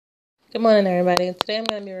Good morning, everybody. Today I'm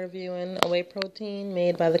going to be reviewing a whey protein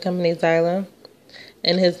made by the company Zahler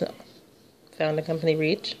and his founder company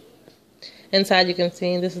Reach. Inside you can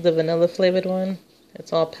see this is the vanilla flavored one.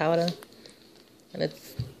 It's all powder and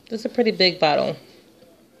it's a pretty big bottle.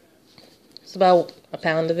 It's about a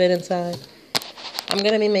pound of it inside. I'm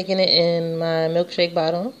going to be making it in my milkshake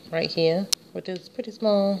bottle right here, which is pretty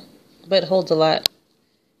small but holds a lot.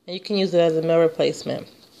 And you can use it as a meal replacement.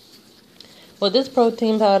 Well, this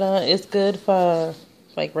protein powder is good for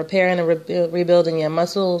like repairing and rebuilding your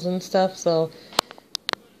muscles and stuff. So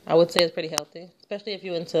I would say it's pretty healthy, especially if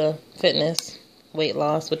you're into fitness, weight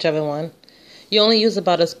loss, whichever one. You only use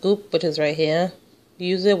about a scoop, which is right here. You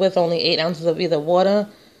use it with only 8 ounces of either water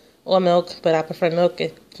or milk, but I prefer milk.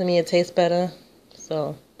 To me, it tastes better.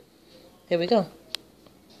 So here we go.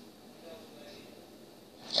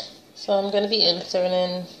 So I'm going to be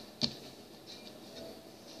inserting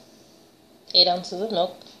 8 ounces of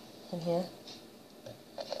milk in here.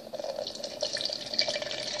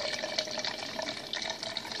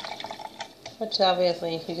 Which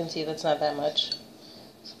obviously you can see that's not that much.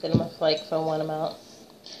 It's good enough like for one amount.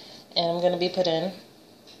 And I'm going to be putting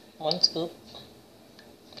 1 scoop.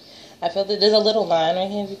 I filled it, there's a little line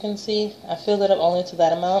right here, if you can see. I filled it up only to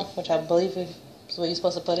that amount, which I believe is where you're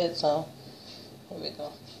supposed to put it, so here we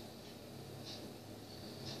go.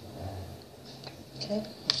 Okay.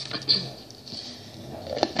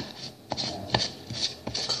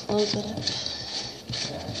 Close it up.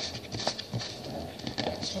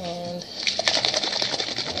 And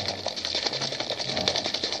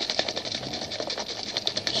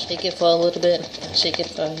shake it for a little bit. Shake it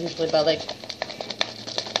for usually about like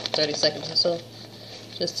 30 seconds or so,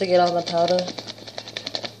 just to get all the powder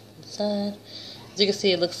inside. As you can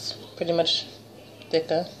see, it looks pretty much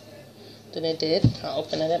thicker than it did. I'll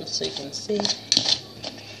open it up so you can see.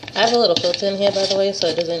 I have a little filter in here, by the way, so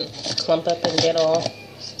it doesn't clump up and get all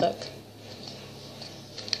stuck.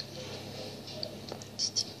 Let's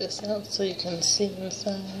take this out so you can see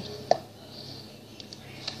inside.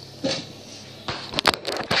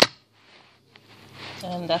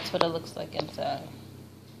 And that's what it looks like inside.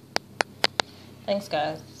 Thanks,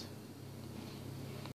 guys.